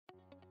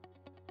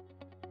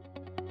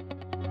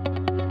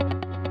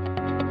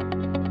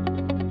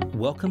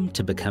Welcome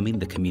to Becoming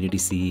the Community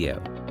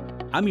CEO.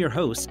 I'm your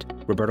host,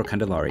 Roberto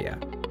Candelaria.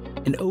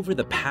 And over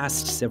the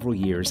past several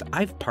years,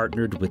 I've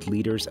partnered with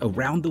leaders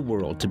around the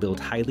world to build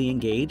highly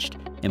engaged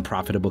and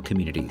profitable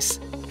communities.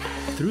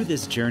 Through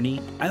this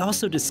journey, I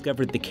also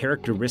discovered the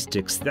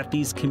characteristics that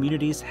these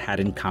communities had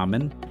in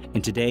common,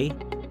 and today,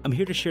 I'm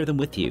here to share them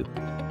with you.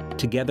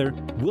 Together,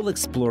 we'll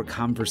explore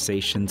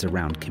conversations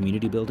around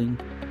community building,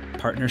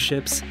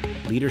 partnerships,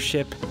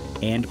 leadership,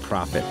 and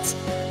profits.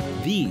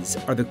 These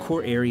are the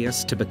core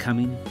areas to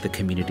becoming the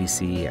community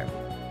CEO.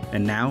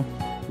 And now,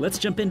 let's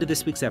jump into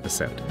this week's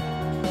episode.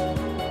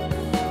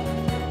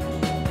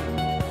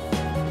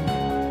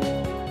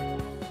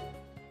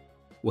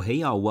 Well, hey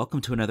y'all, welcome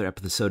to another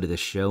episode of the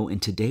show.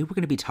 And today we're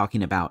going to be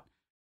talking about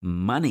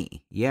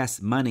money.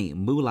 Yes, money,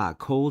 moolah,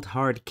 cold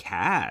hard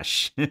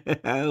cash.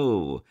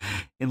 Oh,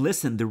 and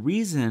listen, the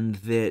reason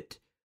that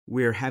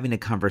we're having a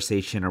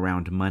conversation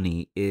around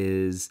money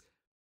is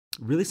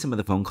really some of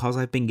the phone calls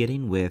I've been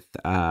getting with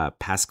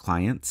past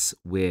clients,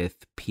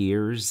 with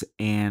peers,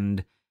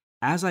 and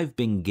as I've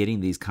been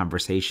getting these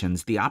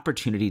conversations, the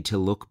opportunity to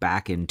look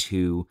back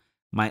into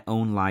my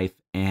own life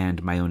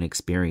and my own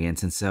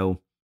experience. And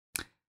so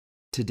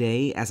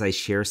today, as I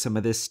share some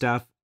of this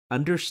stuff,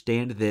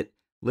 understand that,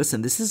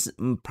 listen, this is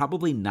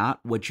probably not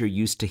what you're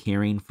used to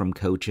hearing from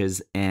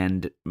coaches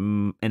and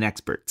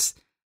experts.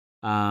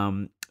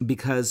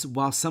 Because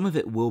while some of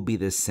it will be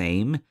the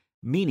same,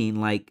 meaning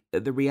like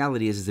the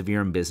reality is if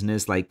you're in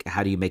business, like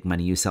how do you make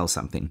money? You sell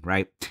something,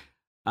 right?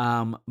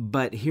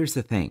 But here's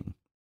the thing.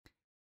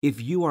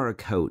 If you are a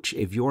coach,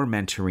 if you're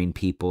mentoring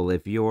people,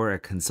 if you're a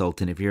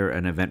consultant, if you're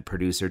an event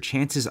producer,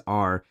 chances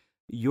are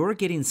you're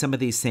getting some of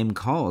these same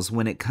calls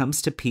when it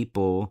comes to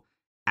people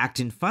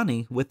acting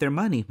funny with their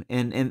money.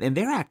 And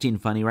they're acting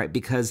funny, right?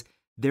 Because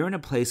they're in a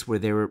place where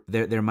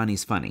their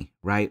money's funny,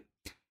 right?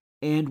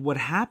 And what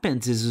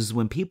happens is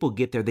when people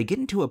get there, they get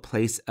into a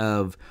place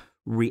of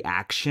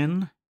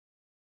reaction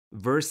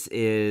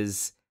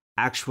versus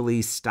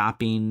actually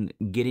stopping,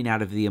 getting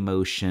out of the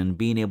emotion,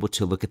 being able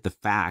to look at the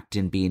fact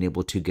and being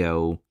able to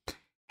go,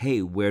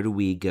 hey, where do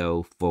we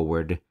go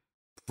forward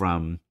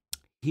from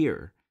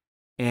here?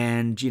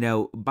 And,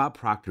 Bob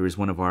Proctor is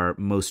one of our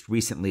most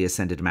recently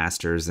ascended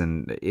masters.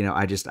 And,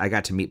 I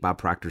got to meet Bob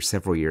Proctor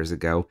several years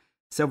ago,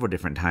 several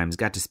different times,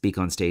 got to speak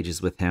on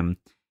stages with him.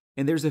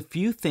 And there's a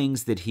few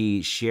things that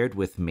he shared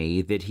with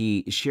me, that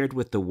he shared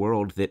with the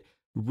world that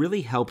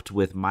really helped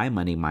with my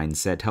money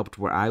mindset, helped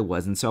where I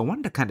was. And so I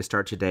wanted to kind of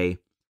start today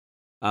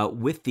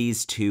with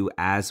these two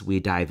as we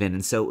dive in.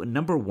 And so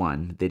number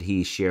one that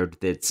he shared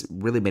that's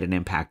really made an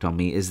impact on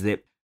me is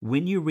that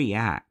when you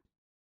react,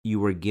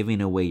 you are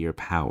giving away your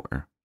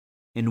power.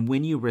 And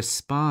when you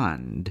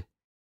respond,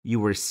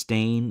 you are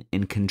staying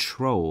in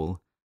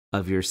control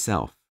of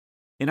yourself.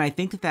 And I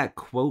think that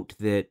quote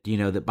that,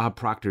 that Bob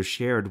Proctor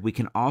shared, we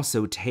can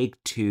also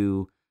take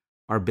to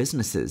our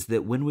businesses,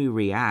 that when we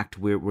react,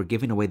 we're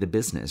giving away the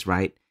business,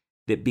 right?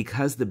 That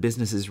because the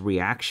business is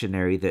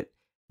reactionary, that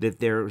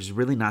there's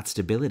really not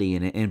stability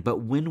in it.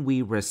 But when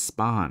we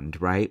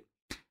respond, right?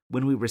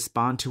 When we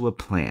respond to a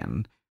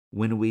plan,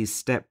 when we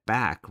step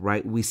back,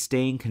 right? We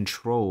stay in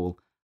control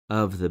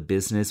of the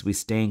business. We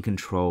stay in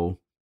control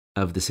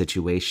of the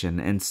situation.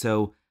 And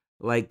so,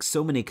 like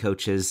so many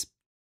coaches,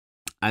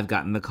 I've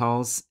gotten the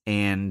calls,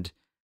 and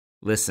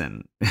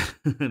listen,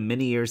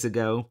 many years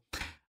ago,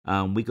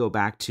 we go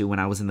back to when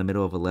I was in the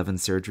middle of 11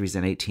 surgeries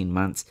in 18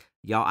 months.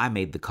 Y'all, I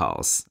made the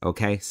calls,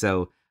 okay?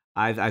 So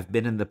I've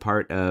been in the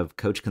part of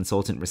coach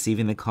consultant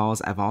receiving the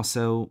calls. I've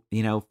also,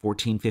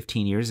 14,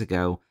 15 years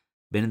ago,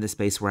 been in the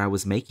space where I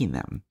was making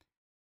them.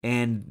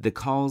 And the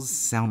calls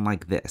sound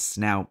like this.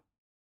 Now,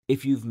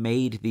 if you've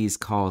made these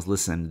calls,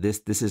 listen,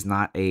 this is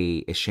not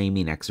a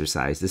shaming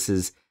exercise. This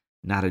is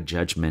not a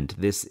judgment.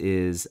 This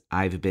is,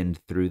 I've been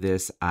through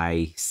this.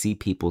 I see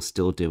people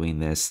still doing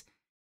this.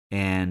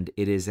 And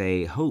it is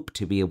a hope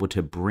to be able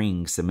to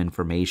bring some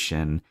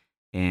information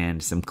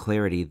and some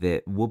clarity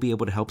that will be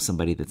able to help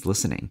somebody that's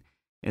listening.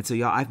 And so,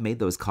 y'all, I've made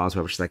those calls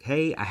where I was like,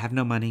 hey, I have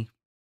no money.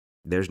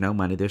 There's no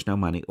money. There's no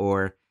money.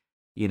 Or,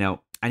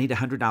 I need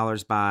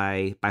 $100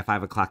 by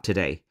 5 o'clock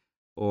today.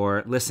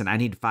 Or listen, I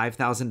need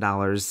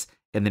 $5,000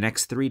 in the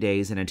next 3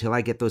 days. And until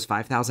I get those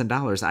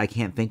 $5,000, I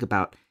can't think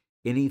about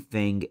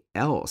anything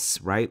else,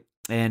 right?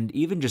 And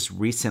even just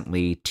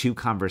recently, two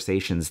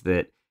conversations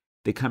that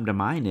come to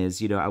mind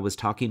is, I was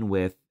talking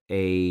with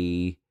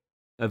a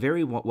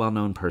very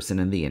well-known person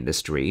in the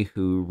industry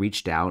who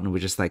reached out and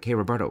was just like, hey,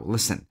 Roberto,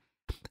 listen,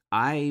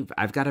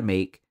 I've got to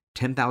make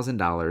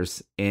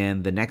 $10,000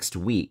 in the next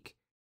week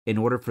in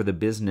order for the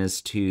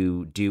business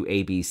to do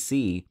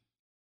ABC,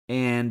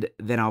 and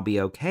then I'll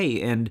be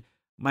okay. And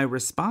my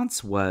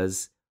response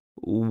was,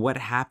 what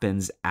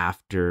happens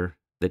after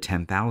the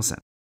 10,000?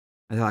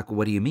 And they're like,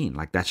 what do you mean?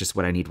 Like, that's just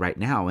what I need right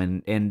now.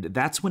 And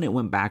that's when it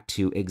went back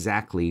to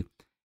exactly,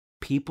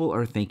 people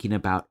are thinking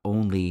about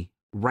only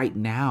right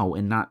now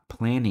and not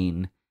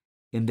planning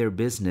in their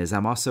business.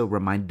 I'm also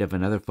reminded of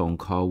another phone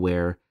call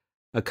where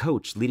a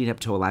coach leading up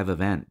to a live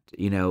event,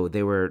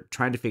 they were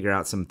trying to figure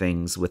out some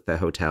things with the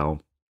hotel.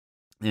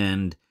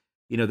 And,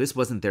 this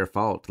wasn't their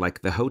fault.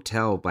 Like the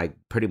hotel, like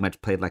pretty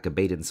much played like a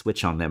bait and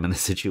switch on them in the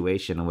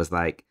situation and was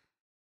like,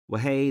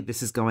 well, hey,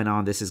 this is going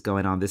on, this is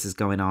going on, this is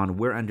going on.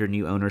 We're under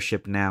new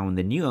ownership now. And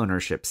the new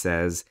ownership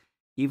says,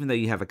 even though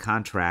you have a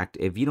contract,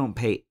 if you don't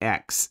pay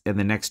X in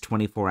the next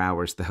 24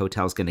 hours, the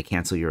hotel's going to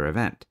cancel your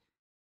event.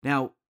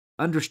 Now,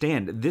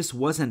 understand, this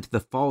wasn't the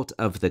fault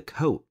of the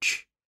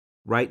coach,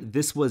 right?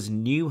 This was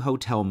new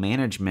hotel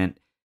management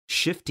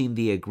shifting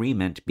the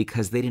agreement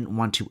because they didn't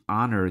want to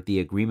honor the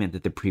agreement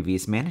that the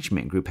previous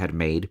management group had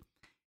made.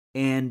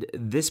 And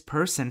this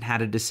person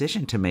had a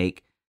decision to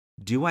make.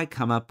 Do I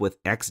come up with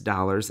X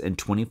dollars in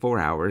 24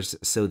 hours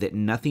so that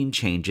nothing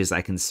changes,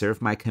 I can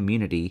serve my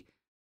community,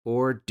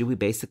 or do we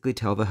basically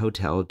tell the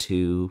hotel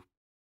to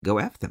go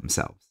F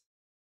themselves?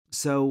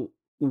 So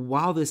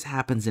while this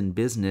happens in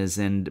business,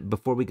 and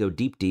before we go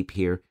deep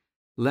here,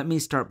 let me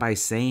start by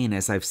saying,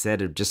 as I've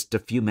said just a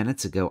few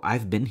minutes ago,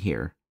 I've been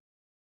here.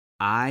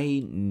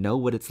 I know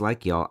what it's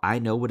like, y'all. I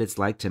know what it's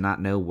like to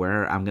not know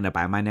where I'm going to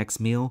buy my next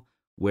meal,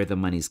 where the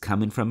money's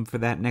coming from for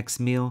that next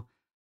meal.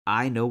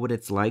 I know what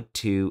it's like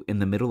to, in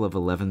the middle of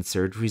 11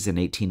 surgeries in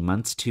 18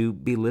 months, to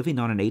be living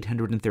on an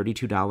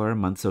 $832 a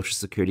month Social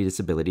Security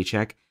disability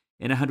check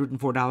and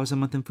 $104 a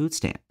month in food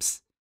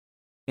stamps.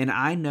 And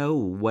I know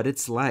what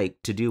it's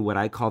like to do what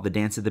I call the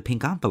dance of the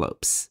pink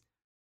envelopes.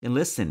 And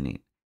listen,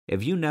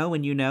 if you know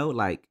and you know,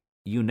 like,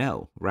 you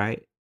know,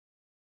 right?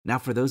 Now,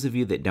 for those of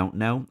you that don't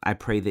know, I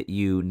pray that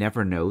you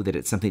never know, that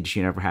it's something that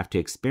you never have to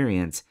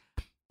experience.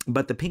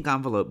 But the pink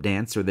envelope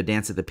dance, or the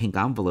dance of the pink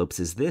envelopes,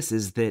 is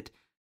that,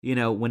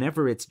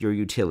 whenever it's your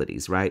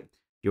utilities, right?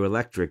 Your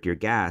electric, your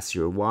gas,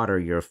 your water,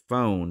 your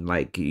phone,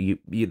 like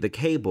the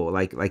cable,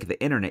 like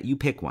the internet, you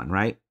pick one,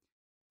 right?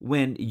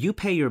 When you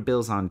pay your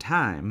bills on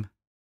time,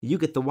 you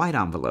get the white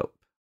envelope.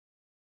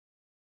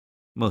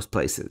 Most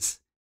places.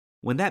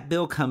 When that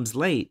bill comes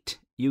late,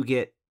 you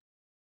get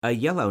a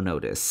yellow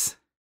notice.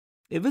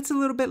 If it's a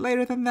little bit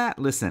later than that,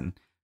 listen,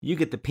 you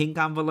get the pink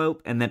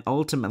envelope, and then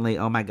ultimately,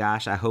 oh my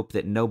gosh, I hope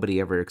that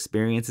nobody ever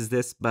experiences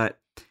this, but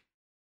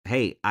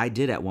hey, I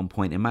did at one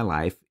point in my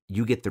life.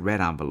 You get the red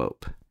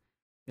envelope.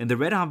 And the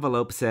red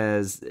envelope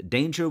says,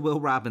 Danger Will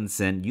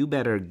Robinson, you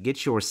better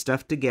get your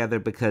stuff together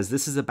because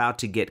this is about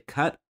to get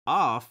cut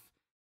off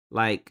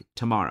like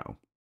tomorrow.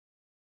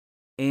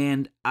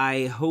 And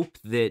I hope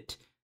that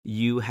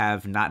you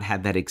have not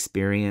had that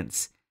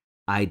experience.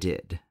 I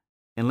did.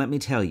 And let me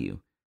tell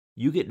you,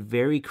 you get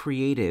very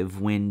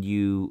creative when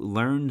you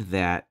learn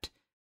that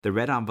the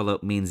red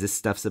envelope means this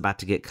stuff's about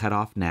to get cut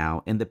off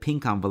now, and the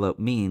pink envelope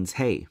means,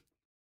 hey,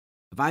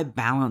 if I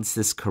balance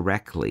this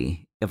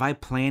correctly, if I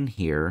plan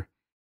here,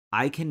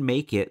 I can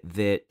make it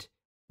that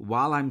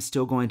while I'm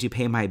still going to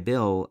pay my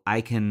bill,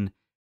 I can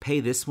pay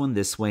this one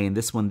this way and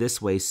this one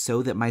this way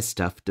so that my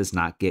stuff does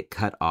not get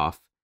cut off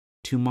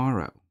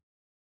tomorrow.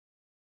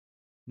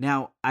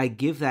 Now, I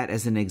give that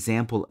as an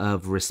example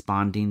of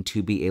responding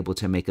to be able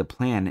to make a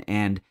plan,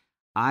 and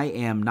I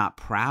am not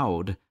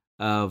proud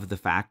of the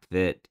fact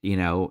that,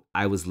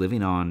 I was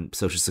living on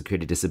Social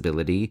Security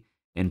disability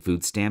and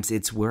food stamps.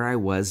 It's where I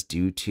was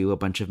due to a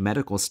bunch of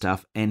medical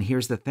stuff. And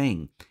here's the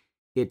thing.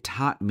 It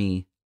taught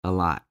me a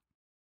lot.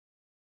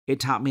 It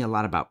taught me a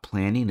lot about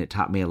planning. It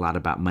taught me a lot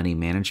about money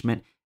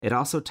management. It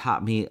also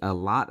taught me a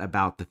lot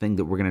about the thing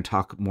that we're going to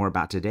talk more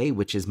about today,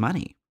 which is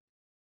money.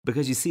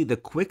 Because you see, the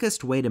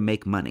quickest way to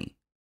make money,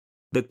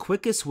 the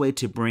quickest way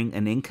to bring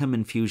an income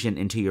infusion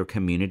into your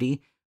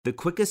community, the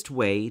quickest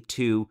way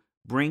to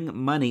bring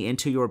money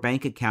into your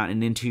bank account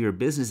and into your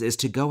business is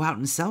to go out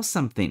and sell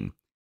something.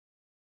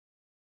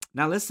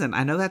 Now listen,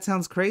 I know that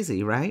sounds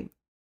crazy, right?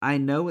 I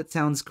know it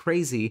sounds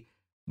crazy,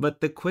 but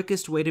the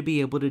quickest way to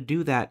be able to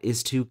do that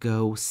is to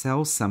go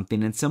sell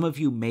something. And some of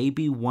you may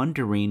be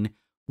wondering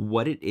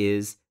what it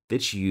is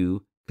that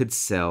you could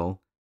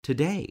sell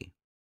today.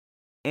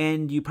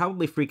 And you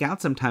probably freak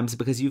out sometimes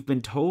because you've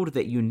been told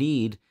that you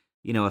need,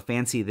 a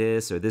fancy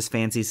this or this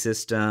fancy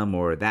system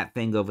or that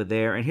thing over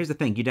there. And here's the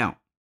thing, you don't.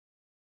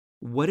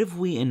 What if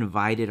we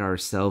invited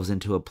ourselves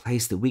into a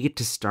place that we get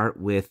to start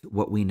with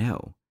what we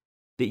know?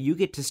 That you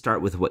get to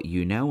start with what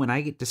you know, and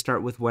I get to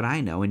start with what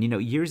I know. And,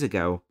 years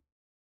ago,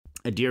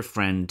 a dear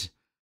friend,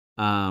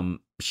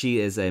 she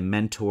is a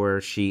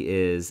mentor, she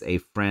is a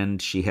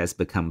friend, she has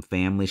become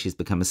family, she's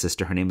become a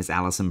sister. Her name is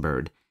Allison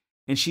Bird.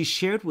 And she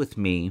shared with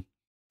me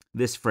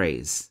this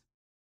phrase.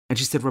 And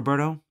she said,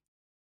 Roberto,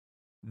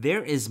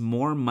 there is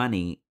more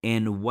money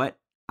in what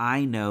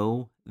I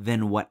know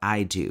than what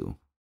I do.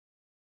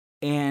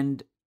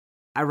 And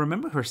I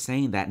remember her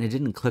saying that, and it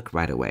didn't click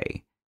right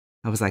away.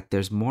 I was like,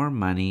 there's more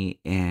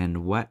money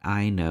in what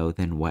I know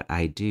than what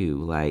I do.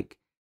 Like,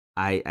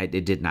 I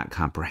did not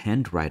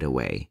comprehend right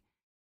away.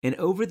 And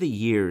over the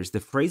years, the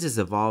phrase has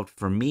evolved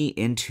for me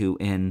into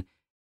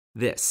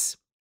this.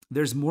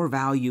 There's more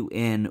value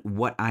in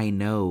what I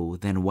know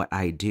than what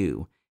I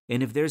do.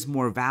 And if there's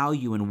more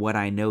value in what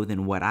I know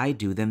than what I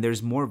do, then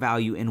there's more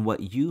value in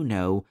what you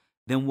know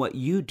than what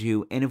you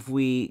do. And if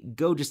we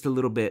go just a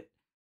little bit,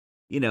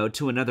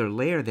 to another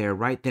layer there,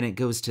 right, then it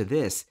goes to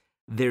this.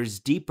 There's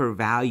deeper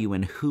value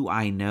in who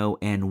I know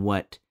and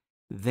what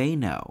they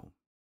know.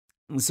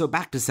 So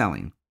back to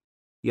selling.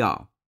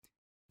 Y'all,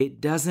 it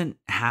doesn't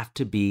have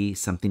to be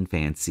something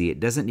fancy. It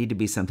doesn't need to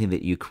be something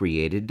that you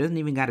created. It doesn't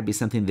even got to be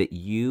something that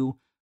you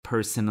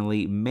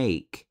personally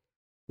make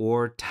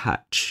or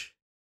touch.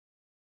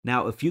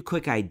 Now, a few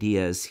quick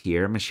ideas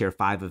here. I'm going to share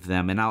 5 of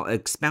them, and I'll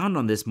expound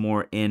on this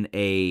more in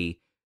a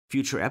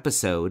future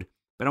episode,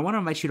 but I want to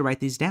invite you to write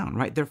these down,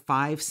 right? They're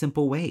 5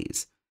 simple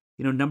ways.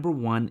 Number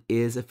 1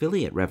 is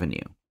affiliate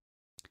revenue.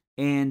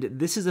 And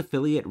this is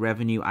affiliate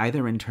revenue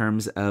either in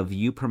terms of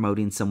you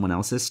promoting someone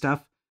else's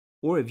stuff,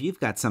 or if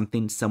you've got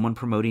someone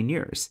promoting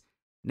yours.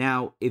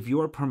 Now, if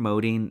you're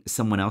promoting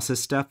someone else's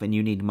stuff and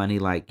you need money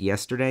like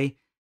yesterday,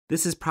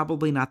 this is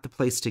probably not the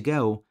place to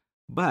go.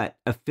 But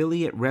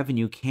affiliate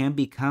revenue can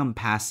become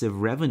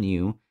passive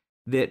revenue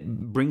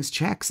that brings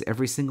checks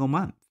every single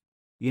month.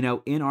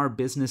 In our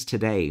business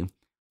today,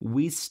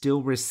 we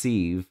still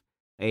receive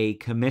a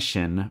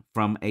commission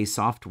from a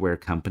software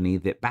company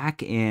that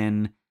back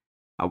in,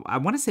 I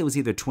want to say it was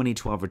either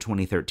 2012 or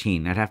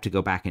 2013. I'd have to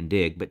go back and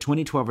dig, but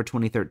 2012 or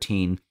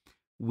 2013,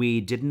 we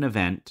did an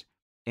event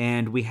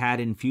and we had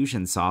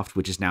Infusionsoft,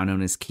 which is now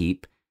known as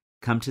Keep,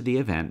 come to the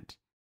event.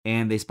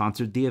 And they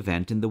sponsored the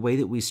event. And the way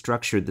that we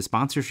structured the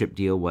sponsorship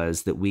deal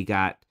was that we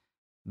got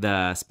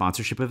the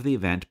sponsorship of the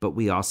event, but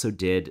we also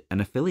did an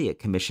affiliate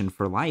commission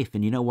for life.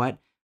 And you know what?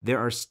 There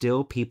are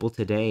still people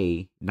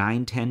today,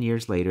 9-10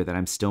 years later, that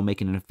I'm still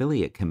making an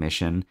affiliate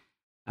commission.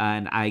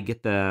 And I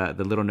get the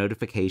little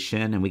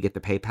notification and we get the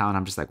PayPal. And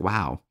I'm just like,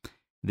 wow,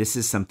 this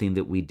is something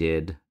that we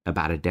did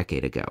about a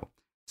decade ago.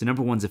 So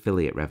number 1 is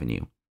affiliate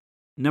revenue.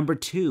 Number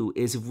 2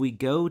 is if we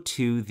go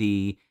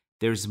to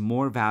there's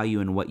more value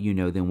in what you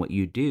know than what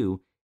you do,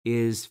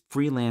 is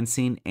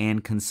freelancing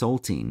and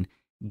consulting,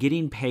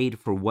 getting paid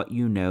for what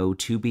you know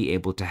to be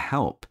able to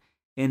help.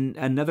 And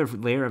another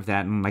layer of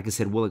that, and like I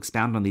said, we'll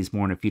expound on these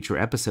more in a future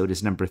episode,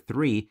 is number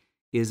 3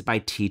 is by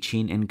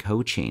teaching and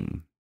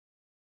coaching.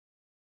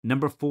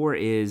 Number 4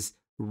 is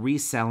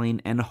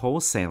reselling and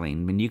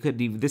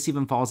wholesaling. This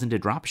even falls into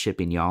drop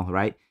shipping, y'all,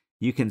 right?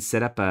 You can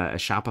set up a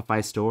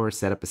Shopify store,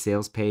 set up a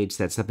sales page,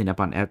 set something up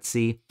on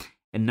Etsy.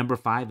 And number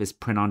 5 is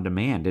print on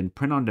demand. And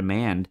print on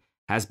demand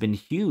has been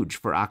huge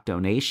for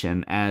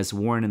Octonation as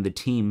Warren and the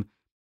team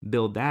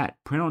build that.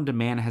 Print on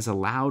demand has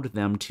allowed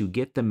them to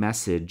get the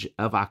message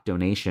of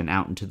Octonation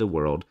out into the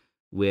world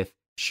with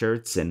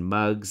shirts and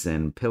mugs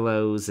and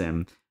pillows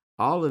and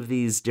all of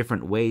these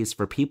different ways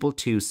for people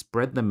to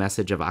spread the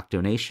message of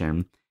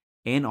Octonation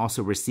and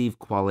also receive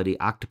quality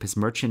octopus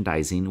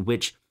merchandising,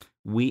 which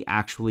we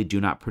actually do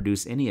not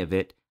produce any of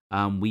it.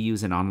 We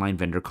use an online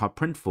vendor called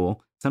Printful,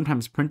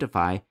 sometimes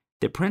Printify,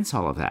 that prints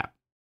all of that.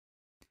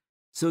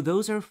 So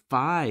those are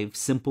 5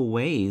 simple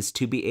ways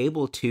to be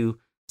able to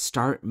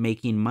start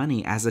making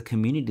money as a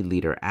community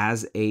leader,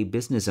 as a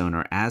business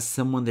owner, as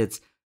someone that's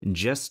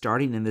just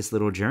starting in this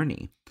little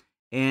journey.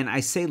 And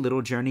I say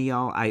little journey,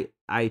 y'all,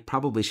 I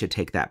probably should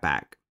take that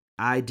back.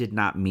 I did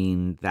not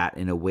mean that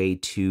in a way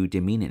to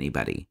demean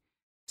anybody.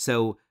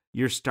 So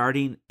you're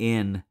starting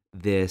in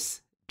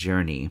this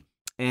journey.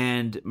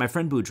 And my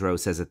friend Boudreaux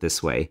says it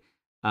this way.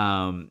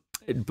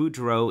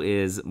 Boudreaux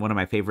is one of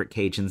my favorite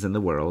Cajuns in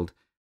the world.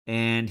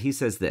 And he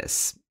says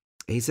this.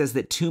 He says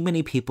that too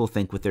many people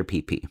think with their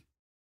pee-pee.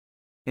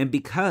 And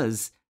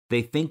because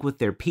they think with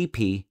their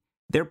pee-pee,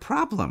 their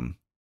problem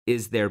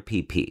is their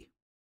pee-pee.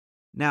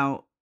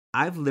 Now,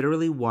 I've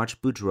literally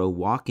watched Boudreaux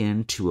walk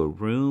into a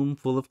room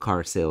full of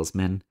car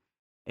salesmen,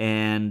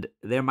 and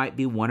there might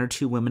be 1 or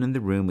 2 women in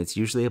the room. It's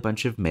usually a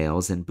bunch of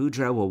males, and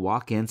Boudreaux will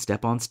walk in,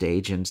 step on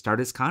stage, and start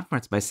his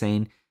conference by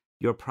saying,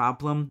 your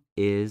problem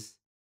is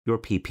your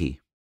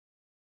pee-pee.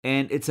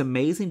 And it's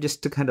amazing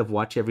just to kind of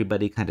watch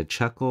everybody kind of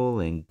chuckle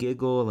and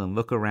giggle and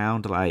look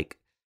around like,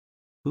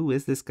 who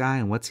is this guy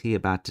and what's he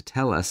about to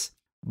tell us?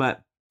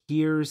 But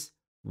here's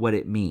what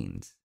it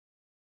means.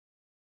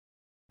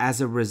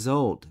 As a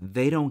result,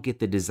 they don't get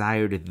the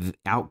desired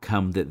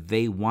outcome that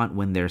they want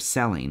when they're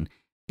selling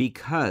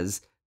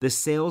because the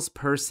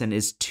salesperson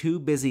is too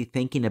busy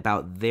thinking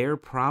about their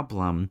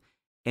problem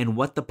and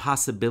what the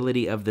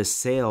possibility of the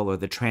sale or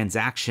the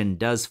transaction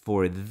does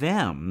for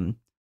them,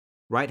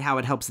 right? How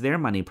it helps their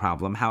money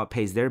problem, how it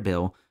pays their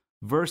bill,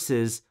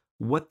 versus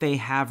what they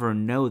have or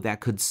know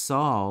that could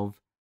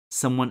solve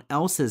someone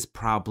else's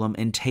problem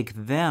and take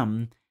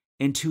them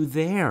into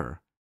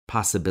their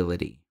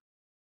possibility.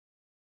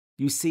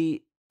 You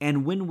see,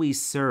 and when we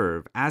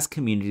serve as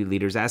community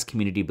leaders, as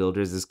community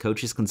builders, as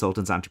coaches,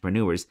 consultants,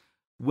 entrepreneurs,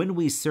 when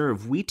we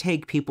serve, we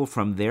take people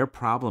from their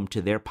problem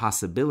to their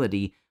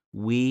possibility.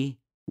 We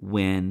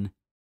win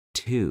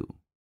too.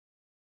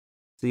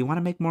 So you want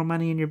to make more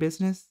money in your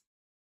business?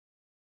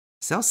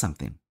 Sell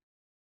something.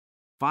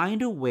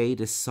 Find a way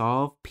to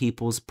solve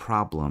people's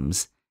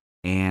problems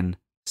and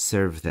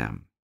serve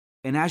them.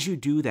 And as you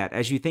do that,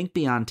 as you think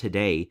beyond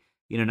today,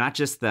 not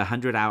just the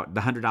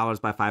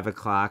 $100 by 5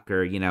 o'clock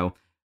or,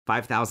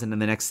 5,000 in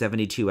the next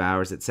 72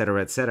 hours, et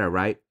cetera,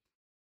 right?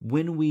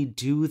 When we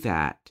do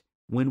that,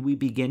 when we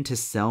begin to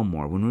sell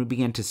more, when we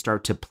begin to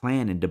start to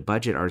plan and to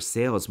budget our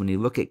sales, when we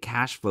look at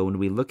cash flow, when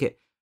we look at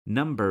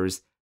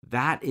numbers,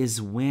 that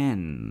is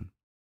when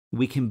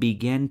we can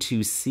begin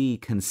to see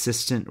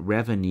consistent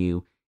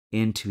revenue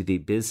into the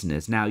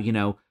business. Now,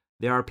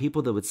 there are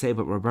people that would say,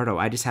 but Roberto,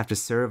 I just have to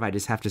serve, I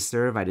just have to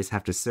serve, I just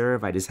have to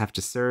serve, I just have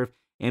to serve.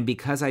 And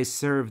because I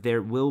serve,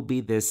 there will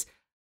be this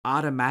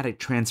automatic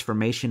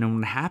transformation and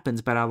what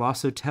happens. But I'll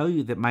also tell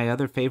you that my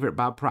other favorite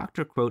Bob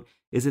Proctor quote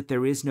is that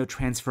there is no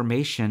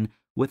transformation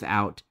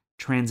without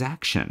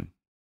transaction.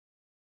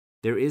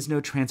 There is no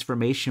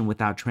transformation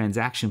without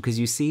transaction. Because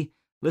you see,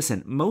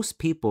 listen, most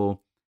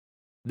people,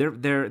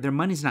 their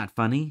money's not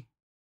funny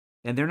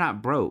and they're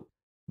not broke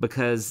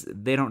because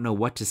they don't know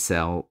what to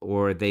sell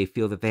or they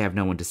feel that they have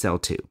no one to sell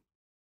to.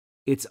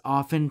 It's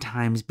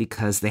oftentimes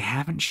because they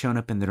haven't shown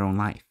up in their own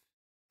life,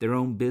 their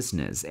own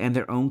business, and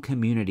their own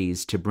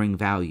communities to bring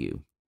value.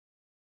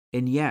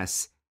 And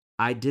yes,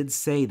 I did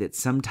say that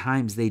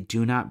sometimes they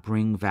do not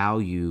bring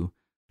value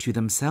to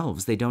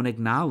themselves. They don't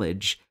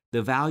acknowledge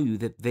the value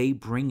that they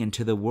bring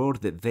into the world,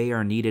 that they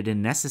are needed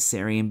and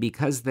necessary. And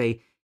because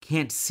they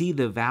can't see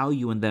the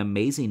value and the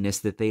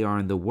amazingness that they are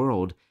in the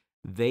world,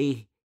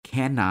 they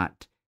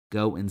cannot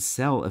go and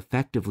sell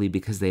effectively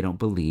because they don't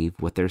believe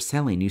what they're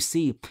selling. You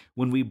see,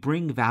 when we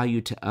bring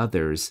value to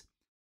others,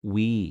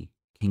 we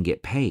can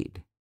get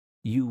paid.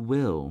 You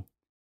will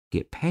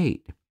get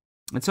paid.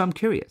 And so I'm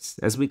curious,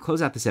 as we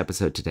close out this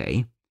episode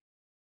today,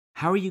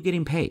 how are you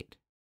getting paid?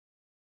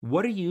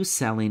 What are you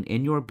selling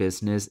in your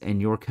business and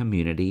your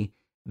community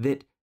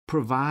that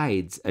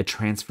provides a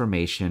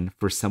transformation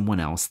for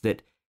someone else,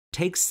 that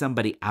takes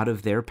somebody out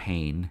of their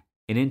pain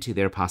and into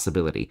their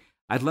possibility?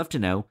 I'd love to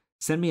know.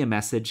 Send me a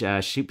message,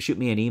 shoot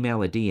me an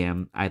email, a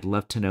DM. I'd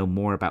love to know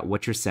more about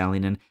what you're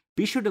selling. And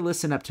be sure to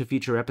listen up to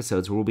future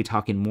episodes where we'll be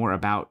talking more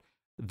about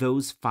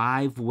those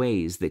 5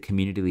 ways that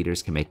community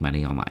leaders can make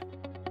money online.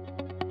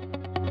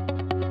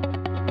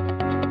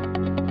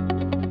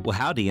 Well,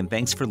 howdy, and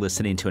thanks for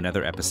listening to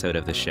another episode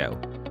of the show.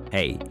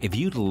 Hey, if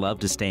you'd love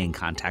to stay in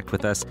contact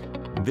with us,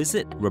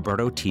 visit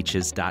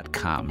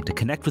robertoteaches.com to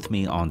connect with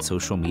me on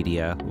social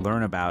media,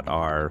 learn about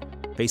our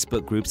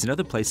Facebook groups, and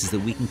other places that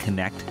we can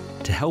connect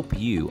to help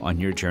you on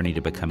your journey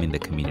to becoming the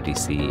community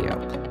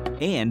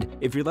CEO. And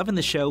if you're loving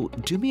the show,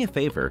 do me a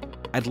favor.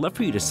 I'd love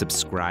for you to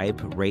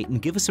subscribe, rate,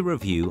 and give us a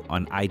review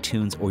on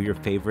iTunes or your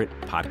favorite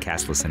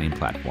podcast listening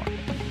platform.